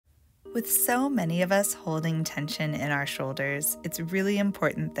With so many of us holding tension in our shoulders, it's really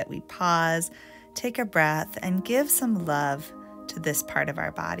important that we pause, take a breath, and give some love to this part of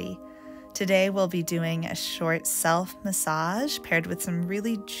our body. Today, we'll be doing a short self-massage paired with some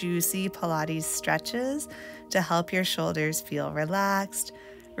really juicy Pilates stretches to help your shoulders feel relaxed,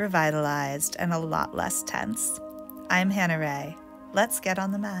 revitalized, and a lot less tense. I'm Hannah Ray. Let's get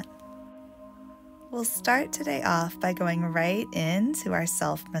on the mat. We'll start today off by going right into our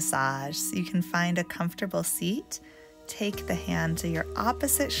self-massage. So you can find a comfortable seat, take the hand to your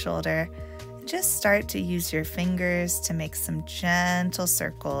opposite shoulder, and just start to use your fingers to make some gentle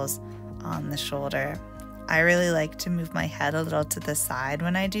circles on the shoulder. I really like to move my head a little to the side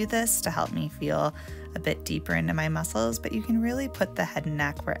when I do this to help me feel a bit deeper into my muscles, but you can really put the head and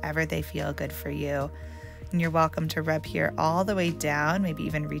neck wherever they feel good for you. And you're welcome to rub here all the way down, maybe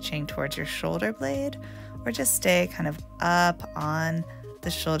even reaching towards your shoulder blade, or just stay kind of up on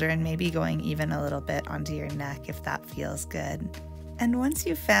the shoulder and maybe going even a little bit onto your neck if that feels good. And once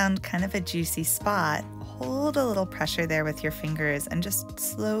you've found kind of a juicy spot, hold a little pressure there with your fingers and just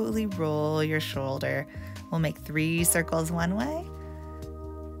slowly roll your shoulder. We'll make 3 circles one way,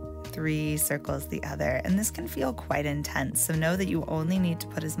 3 circles the other, and this can feel quite intense, so know that you only need to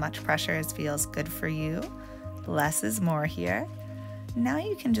put as much pressure as feels good for you. Less is more here. Now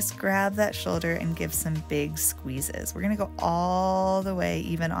you can just grab that shoulder and give some big squeezes. We're going to go all the way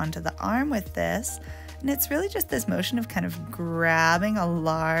even onto the arm with this, and it's really just this motion of kind of grabbing a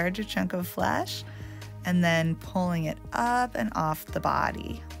large chunk of flesh and then pulling it up and off the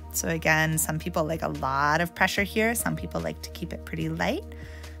body. So again, some people like a lot of pressure here, some people like to keep it pretty light.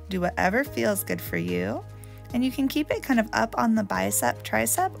 Do whatever feels good for you. And you can keep it kind of up on the bicep,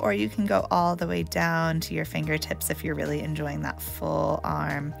 tricep, or you can go all the way down to your fingertips if you're really enjoying that full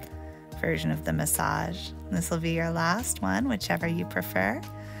arm version of the massage. This will be your last one, whichever you prefer.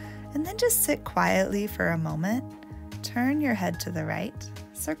 And then just sit quietly for a moment. Turn your head to the right.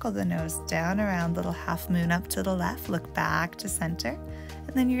 Circle the nose down around, little half moon up to the left. Look back to center.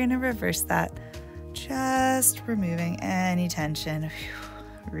 And then you're going to reverse that, just removing any tension. Whew.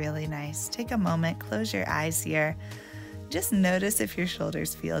 Really nice. Take a moment, close your eyes here. Just notice if your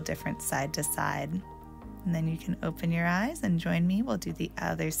shoulders feel different side to side. And then you can open your eyes and join me. We'll do the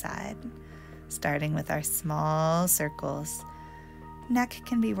other side, starting with our small circles. Neck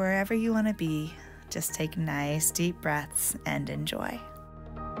can be wherever you want to be. Just take nice deep breaths and enjoy.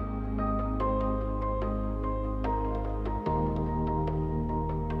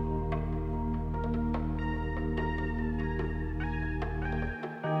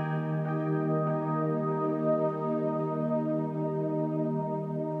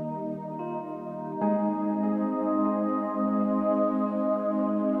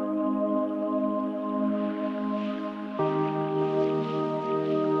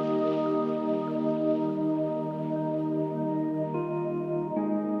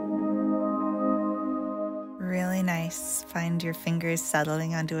 Really nice. Find your fingers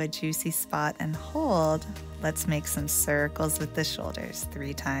settling onto a juicy spot and hold. Let's make some circles with the shoulders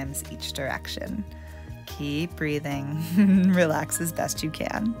 3 times each direction. Keep breathing. Relax as best you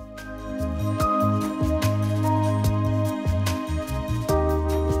can.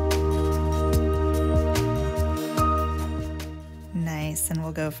 Nice, and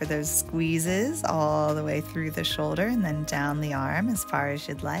we'll go for those squeezes all the way through the shoulder and then down the arm as far as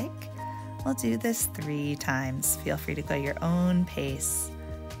you'd like. We'll do this 3 times. Feel free to go your own pace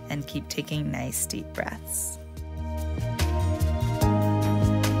and keep taking nice deep breaths.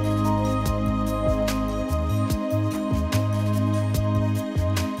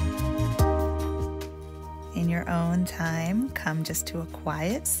 In your own time, come just to a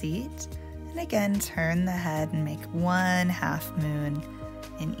quiet seat, and again turn the head and make 1 half moon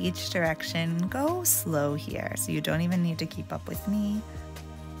in each direction. Go slow here, so you don't even need to keep up with me.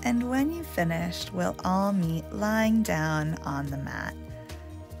 And when you've finished, we'll all meet lying down on the mat.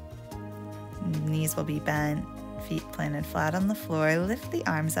 Knees will be bent, feet planted flat on the floor. Lift the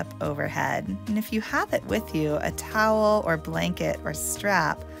arms up overhead. And if you have it with you, a towel or blanket or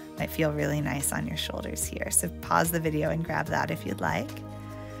strap might feel really nice on your shoulders here. So pause the video and grab that if you'd like.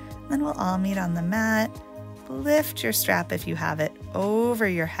 Then we'll all meet on the mat. Lift your strap if you have it over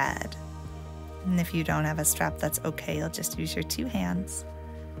your head. And if you don't have a strap, that's okay. You'll just use your 2 hands.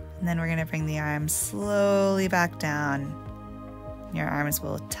 And then we're going to bring the arms slowly back down. Your arms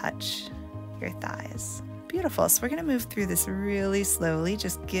will touch your thighs. Beautiful. So we're going to move through this really slowly,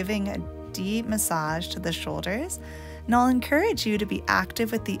 just giving a deep massage to the shoulders. And I'll encourage you to be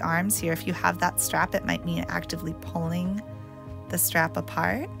active with the arms here. If you have that strap, it might mean actively pulling the strap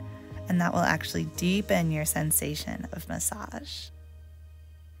apart, and that will actually deepen your sensation of massage.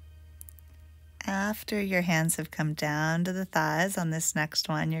 after your hands have come down to the thighs on this next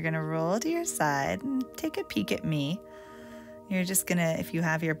one, you're going to roll to your side and take a peek at me. You're just going to, if you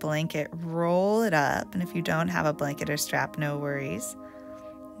have your blanket, roll it up. And if you don't have a blanket or strap, no worries.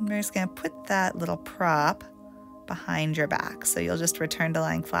 We're just going to put that little prop behind your back. So you'll just return to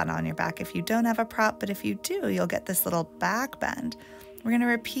lying flat on your back if you don't have a prop, but if you do, you'll get this little back bend. We're going to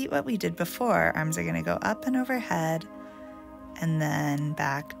repeat what we did before. Arms are going to go up and overhead and then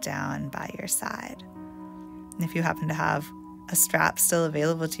back down by your side. And if you happen to have a strap still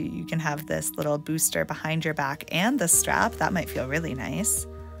available to you, you can have this little booster behind your back and the strap. That might feel really nice.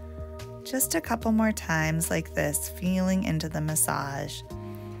 Just a couple more times like this, feeling into the massage.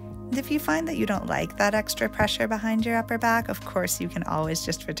 And if you find that you don't like that extra pressure behind your upper back, of course you can always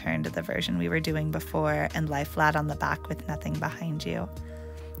just return to the version we were doing before and lie flat on the back with nothing behind you.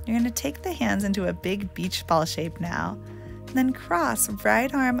 You're going to take the hands into a big beach ball shape now, and then cross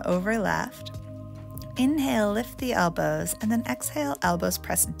right arm over left. Inhale, lift the elbows, and then exhale, elbows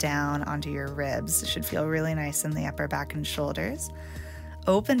press down onto your ribs. It should feel really nice in the upper back and shoulders.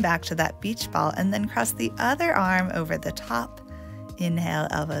 Open back to that beach ball, and then cross the other arm over the top. Inhale,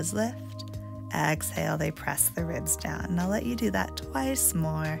 elbows lift. Exhale, they press the ribs down. And I'll let you do that twice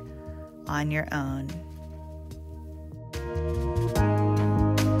more on your own.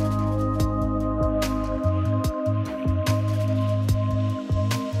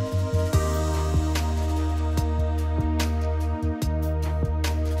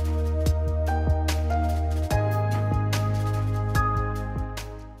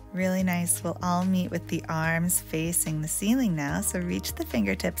 Really nice. We'll all meet with the arms facing the ceiling now. So reach the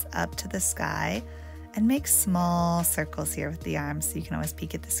fingertips up to the sky and make small circles here with the arms. So you can always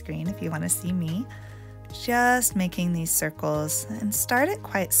peek at the screen if you want to see me. Just making these circles, and start it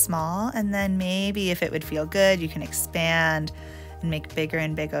quite small, and then maybe if it would feel good, you can expand and make bigger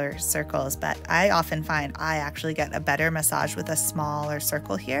and bigger circles. But I often find I actually get a better massage with a smaller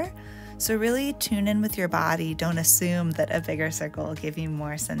circle here. So really tune in with your body. Don't assume that a bigger circle will give you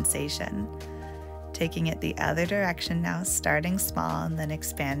more sensation. Taking it the other direction now, starting small and then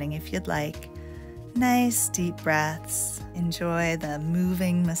expanding if you'd like. Nice deep breaths. Enjoy the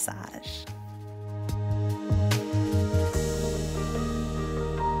moving massage.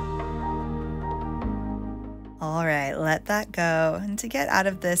 All right, let that go. And to get out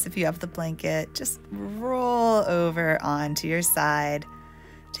of this, if you have the blanket, just roll over onto your side.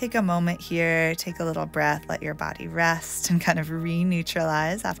 Take a moment here, take a little breath, let your body rest and kind of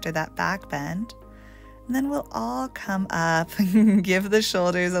re-neutralize after that back bend. And then we'll all come up and give the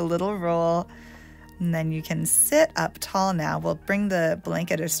shoulders a little roll. And then you can sit up tall now. We'll bring the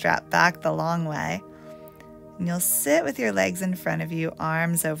blanket or strap back the long way. And you'll sit with your legs in front of you,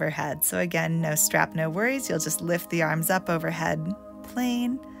 arms overhead. So again, no strap, no worries. You'll just lift the arms up overhead,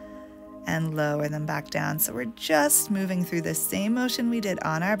 plain, and lower them back down. So we're just moving through the same motion we did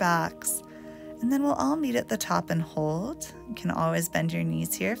on our backs. And then we'll all meet at the top and hold. You can always bend your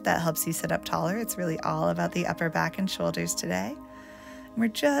knees here if that helps you sit up taller. It's really all about the upper back and shoulders today. And we're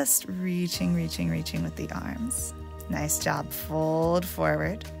just reaching with the arms. Nice job. Fold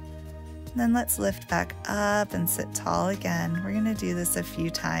forward. And then let's lift back up and sit tall again. We're going to do this a few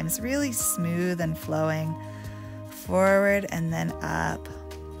times, really smooth and flowing. Forward and then up.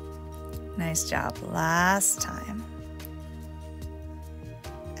 Nice job. Last time.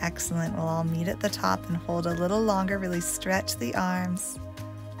 Excellent. We'll all meet at the top and hold a little longer. Really stretch the arms.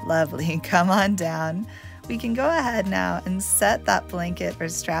 Lovely. Come on down. We can go ahead now and set that blanket or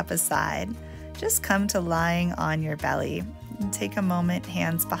strap aside. Just come to lying on your belly. And take a moment,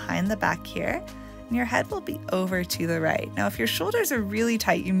 hands behind the back here, and your head will be over to the right. Now, if your shoulders are really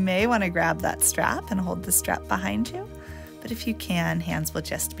tight, you may want to grab that strap and hold the strap behind you. But if you can, hands will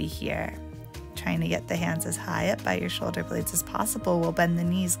just be here. Trying to get the hands as high up by your shoulder blades as possible. We'll bend the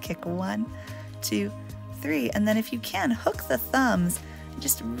knees, kick 1, 2, 3. And then if you can, hook the thumbs and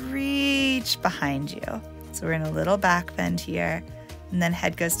just reach behind you. So we're in a little back bend here. And then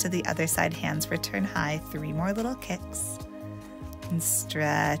head goes to the other side, hands return high. 3 more little kicks. And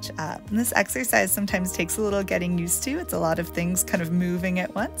stretch up. And this exercise sometimes takes a little getting used to. It's a lot of things kind of moving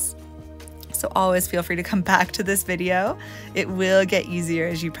at once. So always feel free to come back to this video. It will get easier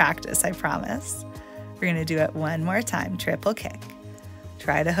as you practice, I promise. We're going to do it one more time. Triple kick.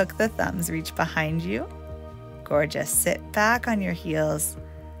 Try to hook the thumbs, reach behind you. Gorgeous. Sit back on your heels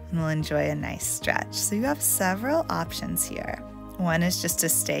and we'll enjoy a nice stretch. So you have several options here. One is just to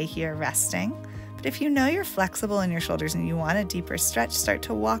stay here resting. But if you know you're flexible in your shoulders and you want a deeper stretch, start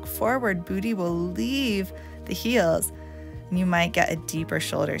to walk forward. Booty will leave the heels. And you might get a deeper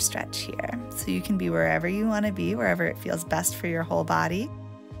shoulder stretch here. So you can be wherever you want to be, wherever it feels best for your whole body.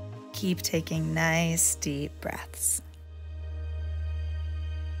 Keep taking nice, deep breaths.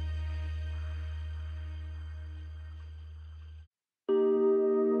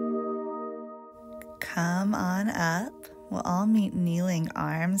 Come on up. We'll all meet kneeling,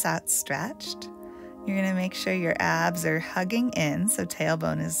 arms outstretched. You're going to make sure your abs are hugging in, so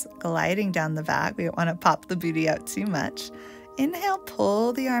tailbone is gliding down the back. We don't want to pop the booty out too much. Inhale,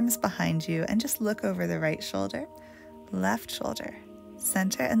 pull the arms behind you and just look over the right shoulder, left shoulder,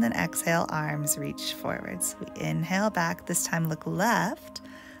 center, and then exhale, arms reach forwards. We inhale back. This time look left,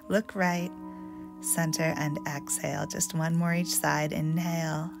 look right, center, and exhale. Just one more each side.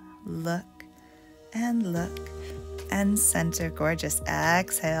 Inhale, look, and look, and center. Gorgeous.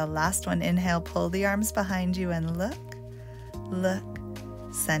 Exhale. Last one. Inhale, pull the arms behind you and look,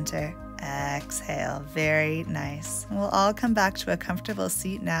 center, exhale. Very nice. We'll all come back to a comfortable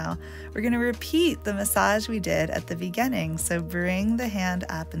seat now. We're going to repeat the massage we did at the beginning. So bring the hand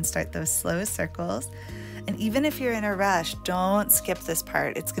up and start those slow circles. And even if you're in a rush, don't skip this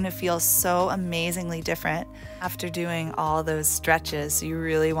part. It's going to feel so amazingly different after doing all those stretches. So you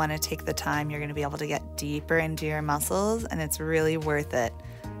really want to take the time. You're going to be able to get deeper into your muscles, and it's really worth it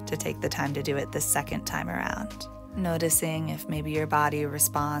to take the time to do it the second time around. Noticing if maybe your body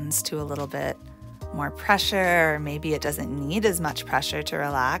responds to a little bit more pressure, or maybe it doesn't need as much pressure to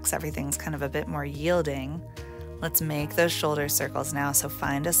relax. Everything's kind of a bit more yielding. Let's make those shoulder circles now. So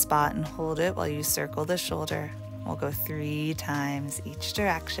find a spot and hold it while you circle the shoulder. We'll go 3 times each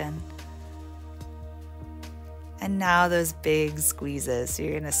direction. And now those big squeezes. So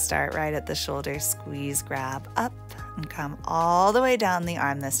you're going to start right at the shoulder, squeeze, grab up, and come all the way down the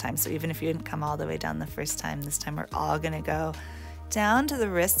arm this time. So even if you didn't come all the way down the first time, this time we're all going to go down to the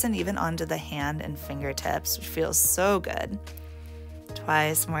wrists and even onto the hand and fingertips, which feels so good.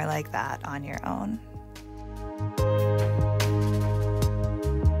 Twice more like that on your own.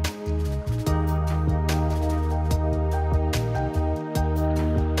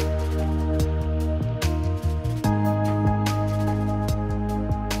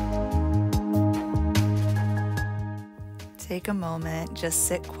 Take a moment, just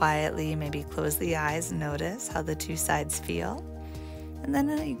sit quietly, maybe close the eyes, notice how the 2 sides feel. And then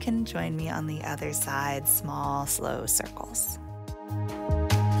you can join me on the other side, small, slow circles.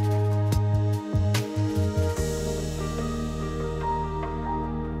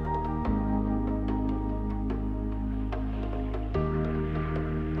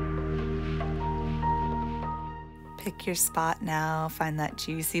 Pick your spot now, find that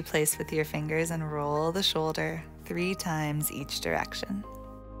juicy place with your fingers and roll the shoulder 3 times each direction.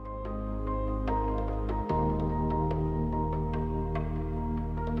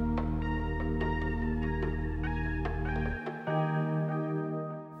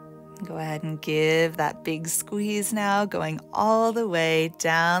 Go ahead and give that big squeeze now, going all the way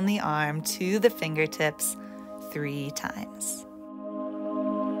down the arm to the fingertips 3 times.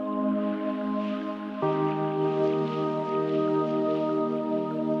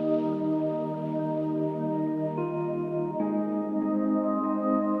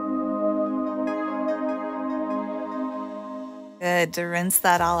 Good. To rinse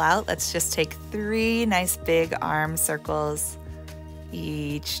that all out, let's just take 3 nice big arm circles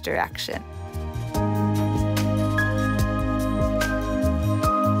each direction.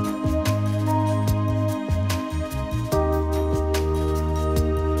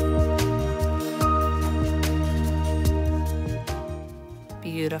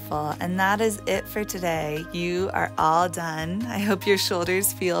 Beautiful. And that is it for today. You are all done. I hope your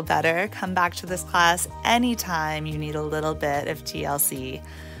shoulders feel better. Come back to this class anytime you need a little bit of TLC.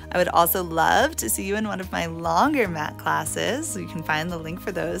 I would also love to see you in one of my longer mat classes. You can find the link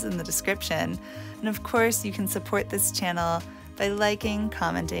for those in the description. And of course, you can support this channel by liking,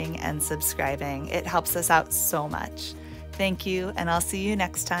 commenting, and subscribing. It helps us out so much. Thank you, and I'll see you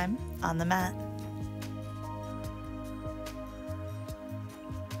next time on the mat.